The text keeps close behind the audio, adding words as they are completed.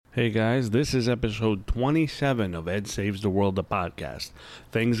Hey guys, this is episode 27 of Ed Saves the World, the podcast.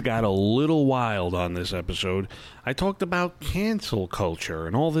 Things got a little wild on this episode. I talked about cancel culture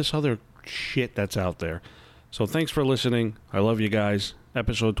and all this other shit that's out there. So thanks for listening. I love you guys.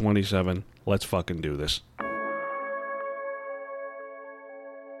 Episode 27. Let's fucking do this.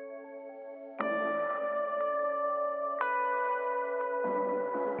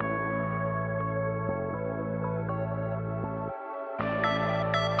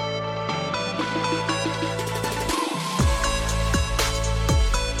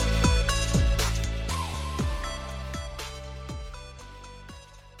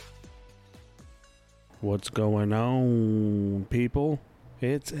 What's going on, people?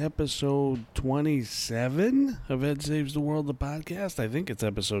 It's episode 27 of Ed Saves the World, the podcast. I think it's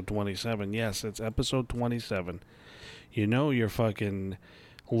episode 27. Yes, it's episode 27. You know you're fucking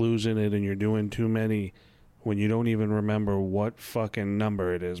losing it and you're doing too many when you don't even remember what fucking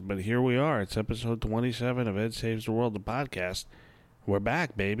number it is. But here we are. It's episode 27 of Ed Saves the World, the podcast. We're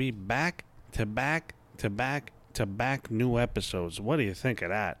back, baby. Back to back to back to back new episodes. What do you think of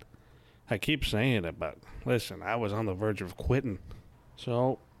that? I keep saying it, but listen, I was on the verge of quitting.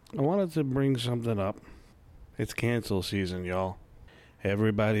 So, I wanted to bring something up. It's cancel season, y'all.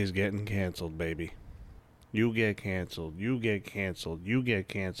 Everybody's getting canceled, baby. You get canceled. You get canceled. You get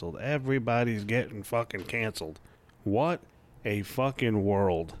canceled. Everybody's getting fucking canceled. What a fucking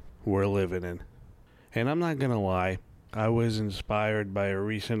world we're living in. And I'm not gonna lie, I was inspired by a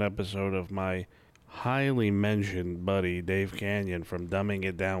recent episode of my highly mentioned buddy Dave Canyon from Dumbing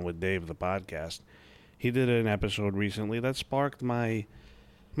It Down with Dave, the podcast. He did an episode recently that sparked my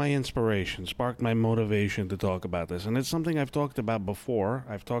inspiration, sparked my motivation to talk about this. And it's something I've talked about before.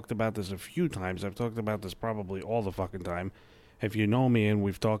 I've talked about this a few times. I've talked about this probably all the fucking time. If you know me and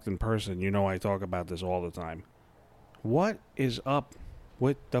we've talked in person, you know I talk about this all the time. What is up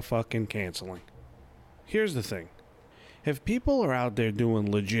with the fucking canceling? Here's the thing. If people are out there doing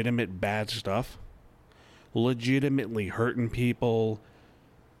legitimate bad stuff, legitimately hurting people,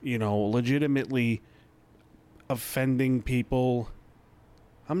 legitimately offending people,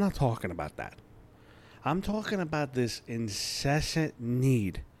 I'm not talking about that. I'm talking about this incessant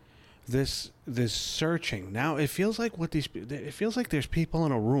need, this searching. Now it feels like there's people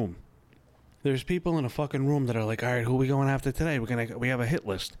in a room. There's people in a fucking room that are like, all right, who are we going after today? We have a hit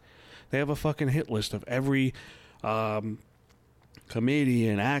list. They have a fucking hit list of every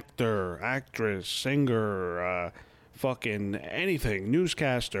comedian, actor, actress, singer, fucking anything,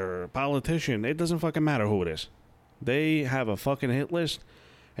 newscaster, politician. It doesn't fucking matter who it is. They have a fucking hit list,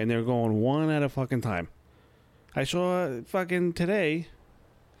 and they're going one at a fucking time. I saw fucking today,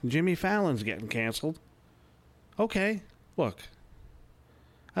 Jimmy Fallon's getting canceled. Okay, look.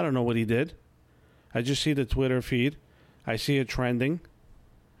 I don't know what he did. I just see the Twitter feed. I see it trending.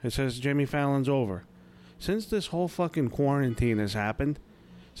 It says Jimmy Fallon's over. Since this whole fucking quarantine has happened,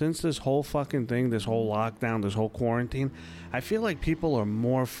 since this whole fucking thing, this whole lockdown, this whole quarantine, I feel like people are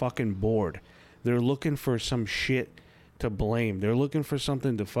more fucking bored. They're looking for some shit to blame. They're looking for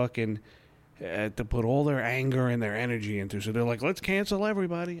something to fucking, to put all their anger and their energy into. So they're like, let's cancel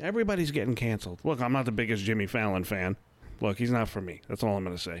everybody. Everybody's getting canceled. Look, I'm not the biggest Jimmy Fallon fan. Look, he's not for me. That's all I'm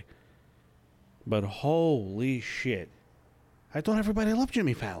going to say. But holy shit. I thought everybody loved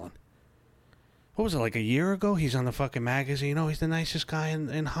Jimmy Fallon. What was it, like a year ago? He's on the fucking magazine. Oh, he's the nicest guy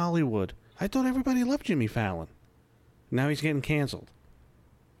in Hollywood. I thought everybody loved Jimmy Fallon. Now he's getting canceled.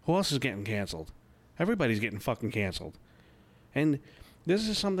 Who else is getting canceled? Everybody's getting fucking canceled. And this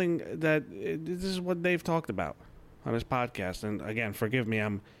is something this is what Dave talked about on his podcast. And again, forgive me,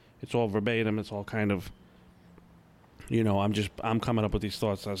 it's all verbatim. It's all kind of, I'm coming up with these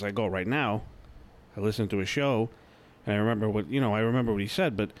thoughts as I go. Right now, I listened to a show, and I remember what he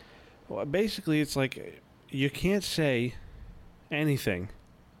said, but basically, it's like you can't say anything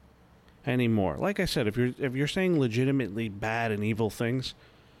anymore. Like I said, if you're saying legitimately bad and evil things,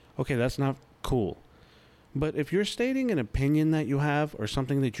 okay, that's not cool. But if you're stating an opinion that you have or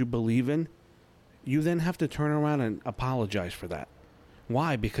something that you believe in, you then have to turn around and apologize for that.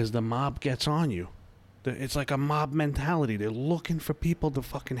 Why? Because the mob gets on you. It's like a mob mentality. They're looking for people to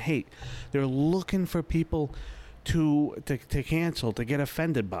fucking hate. They're looking for people to cancel, to get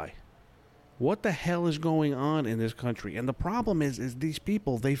offended by. What the hell is going on in this country? And the problem is these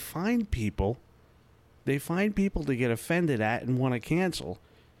people, they find people to get offended at and want to cancel.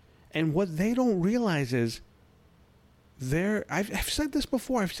 And what they don't realize is I've said this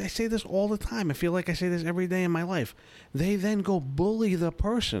before. I say this all the time. I feel like I say this every day in my life. They then go bully the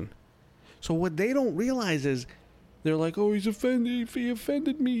person. So what they don't realize is they're like, oh, he's offended. He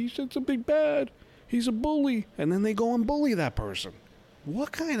offended me. He said something bad. He's a bully. And then they go and bully that person.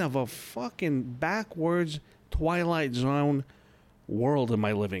 What kind of a fucking backwards Twilight Zone world am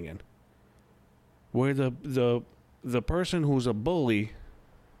I living in? Where the person who's a bully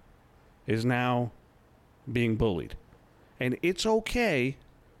is now being bullied. And it's okay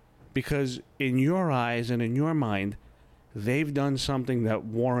because in your eyes and in your mind, they've done something that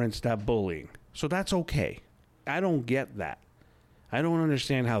warrants that bullying. So that's okay. I don't get that. I don't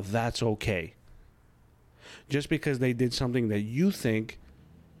understand how that's okay. Just because they did something that you think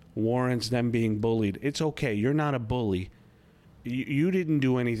warrants them being bullied, it's okay. You're not a bully. You didn't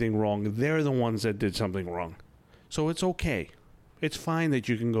do anything wrong. They're the ones that did something wrong. So it's okay. It's fine that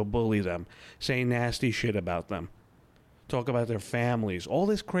you can go bully them, say nasty shit about them, talk about their families, all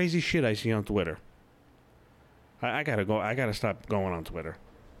this crazy shit I see on Twitter. I gotta stop going on Twitter.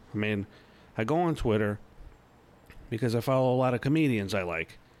 I mean, I go on Twitter because I follow a lot of comedians I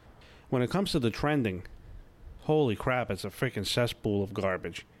like. When it comes to the trending, holy crap, it's a freaking cesspool of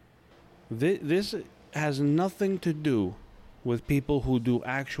garbage. This has nothing to do with people who do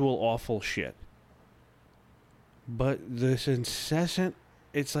actual awful shit. But this incessant,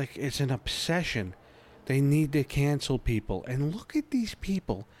 it's like it's an obsession. They need to cancel people. And look at these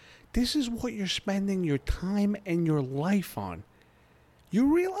people. This is what you're spending your time and your life on.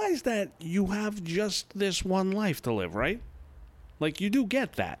 You realize that you have just this one life to live, right? Like, you do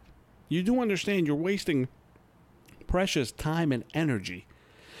get that. You do understand you're wasting precious time and energy.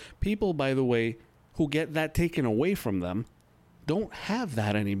 People, by the way, who get that taken away from them don't have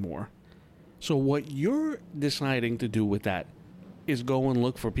that anymore. So what you're deciding to do with that is go and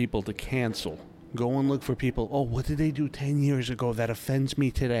look for people to cancel. Go and look for people, oh, what did they do 10 years ago that offends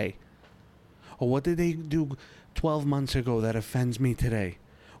me today? Or what did they do 12 months ago that offends me today?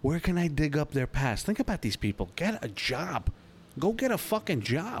 Where can I dig up their past? Think about these people. Get a job. Go get a fucking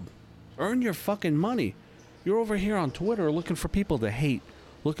job. Earn your fucking money. You're over here on Twitter looking for people to hate,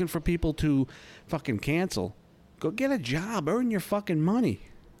 looking for people to fucking cancel. Go get a job. Earn your fucking money.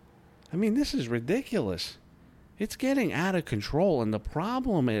 I mean, this is ridiculous. It's getting out of control. And the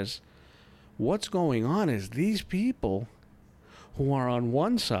problem is, what's going on is these people who are on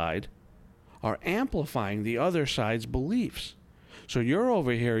one side are amplifying the other side's beliefs. So you're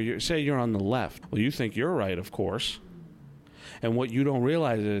over here, say you're on the left. Well, you think you're right, of course. And what you don't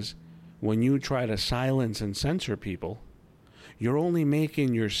realize is when you try to silence and censor people, you're only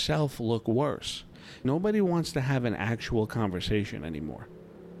making yourself look worse. Nobody wants to have an actual conversation anymore.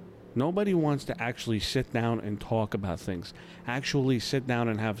 Nobody wants to actually sit down and talk about things. Actually sit down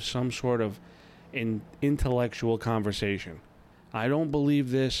and have some sort of intellectual conversation. I don't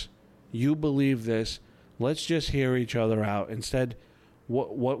believe this. You believe this. Let's just hear each other out. Instead,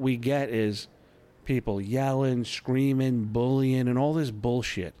 what we get is people yelling, screaming, bullying, and all this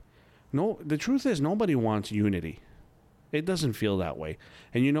bullshit. No, the truth is nobody wants unity. It doesn't feel that way.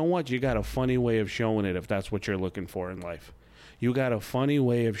 And you know what? You got a funny way of showing it if that's what you're looking for in life. You got a funny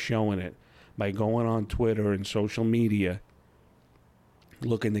way of showing it by going on Twitter and social media,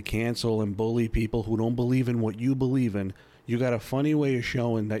 looking to cancel and bully people who don't believe in what you believe in. You got a funny way of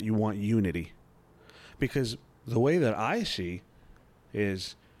showing that you want unity. Because the way that I see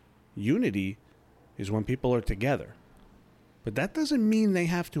is unity is when people are together. But that doesn't mean they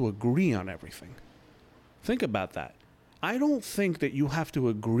have to agree on everything. Think about that. I don't think that you have to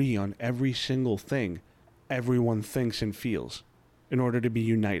agree on every single thing everyone thinks and feels in order to be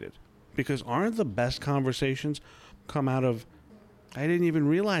united. Because aren't the best conversations come out of, I didn't even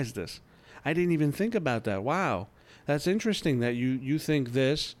realize this. I didn't even think about that. Wow. That's interesting that you think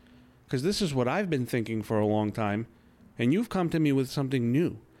this, because this is what I've been thinking for a long time, and you've come to me with something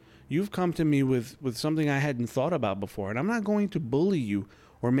new. You've come to me with something I hadn't thought about before, and I'm not going to bully you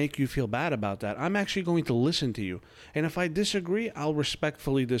or make you feel bad about that. I'm actually going to listen to you. And if I disagree, I'll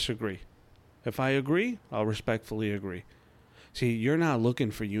respectfully disagree. If I agree, I'll respectfully agree. See, you're not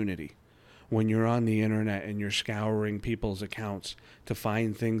looking for unity when you're on the internet and you're scouring people's accounts to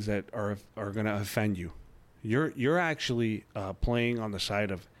find things that are going to offend you. You're actually playing on the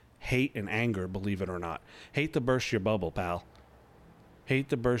side of hate and anger, believe it or not. Hate to burst your bubble, pal. Hate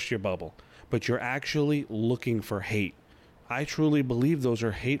to burst your bubble. But you're actually looking for hate. I truly believe those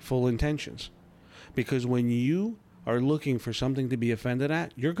are hateful intentions. Because when you are looking for something to be offended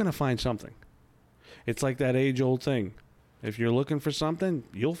at, you're going to find something. It's like that age-old thing. If you're looking for something,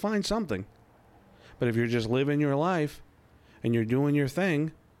 you'll find something. But if you're just living your life and you're doing your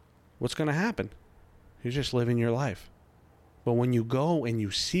thing, what's going to happen? You're just living your life. But when you go and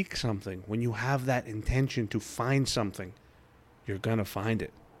you seek something, when you have that intention to find something, you're going to find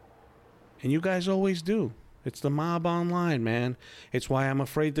it. And you guys always do. It's the mob online, man. It's why I'm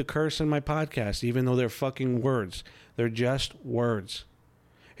afraid to curse in my podcast, even though they're fucking words. They're just words.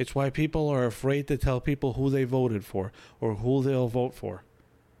 It's why people are afraid to tell people who they voted for or who they'll vote for.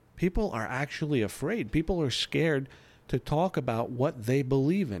 People are actually afraid. People are scared to talk about what they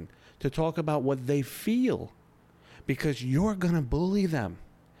believe in, to talk about what they feel, because you're going to bully them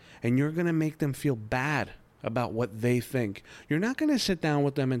and you're going to make them feel bad about what they think. You're not going to sit down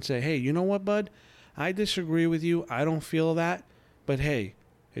with them and say, hey, you know what, bud? I disagree with you. I don't feel that. But hey,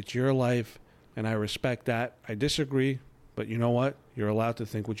 it's your life and I respect that. I disagree. But you know what? You're allowed to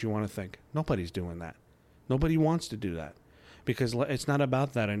think what you want to think. Nobody's doing that. Nobody wants to do that because it's not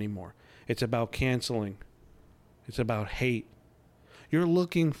about that anymore. It's about canceling. It's about hate. You're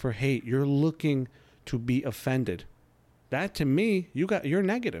looking for hate. You're looking to be offended. That to me, you're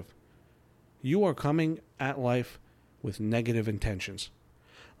negative. You are coming at life with negative intentions.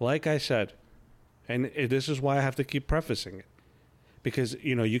 Like I said, and this is why I have to keep prefacing it, because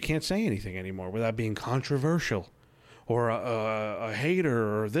you can't say anything anymore without being controversial or a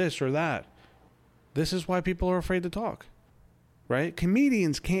hater or this or that. This is why people are afraid to talk, right?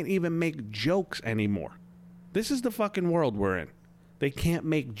 Comedians can't even make jokes anymore. This is the fucking world we're in. They can't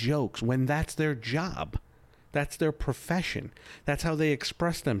make jokes when that's their job. That's their profession. That's how they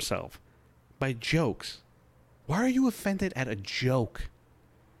express themselves, by jokes. Why are you offended at a joke?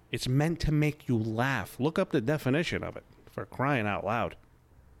 It's meant to make you laugh. Look up the definition of it, for crying out loud.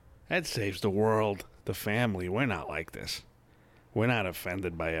 That saves the world. The family, we're not like this. We're not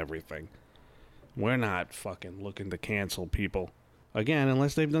offended by everything. We're not fucking looking to cancel people. Again,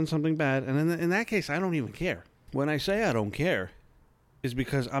 unless they've done something bad. And in that case, I don't even care. When I say I don't care, is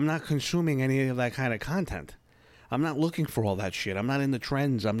because I'm not consuming any of that kind of content. I'm not looking for all that shit. I'm not in the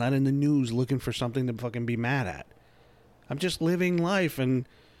trends. I'm not in the news looking for something to fucking be mad at. I'm just living life, and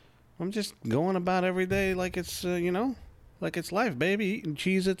I'm just going about every day like it's, like it's life, baby. Eating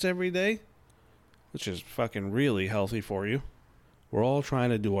Cheez-Its every day, which is fucking really healthy for you. We're all trying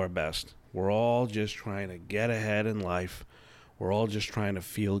to do our best. We're all just trying to get ahead in life. We're all just trying to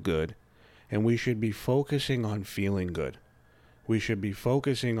feel good. And we should be focusing on feeling good. We should be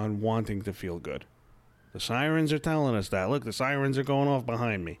focusing on wanting to feel good. The sirens are telling us that. Look, the sirens are going off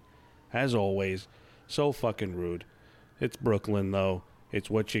behind me. As always, so fucking rude. It's Brooklyn, though. It's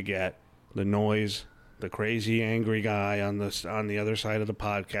what you get. The noise, the crazy, angry guy on the other side of the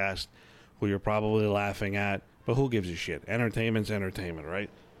podcast who you're probably laughing at. But who gives a shit? Entertainment's entertainment, right?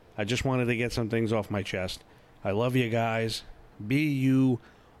 I just wanted to get some things off my chest. I love you guys. Be you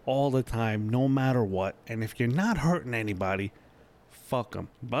all the time, no matter what. And if you're not hurting anybody, fuck them.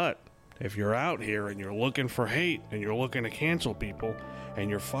 But if you're out here and you're looking for hate and you're looking to cancel people and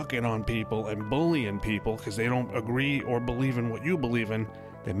you're fucking on people and bullying people because they don't agree or believe in what you believe in,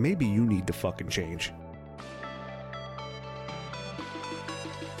 then maybe you need to fucking change.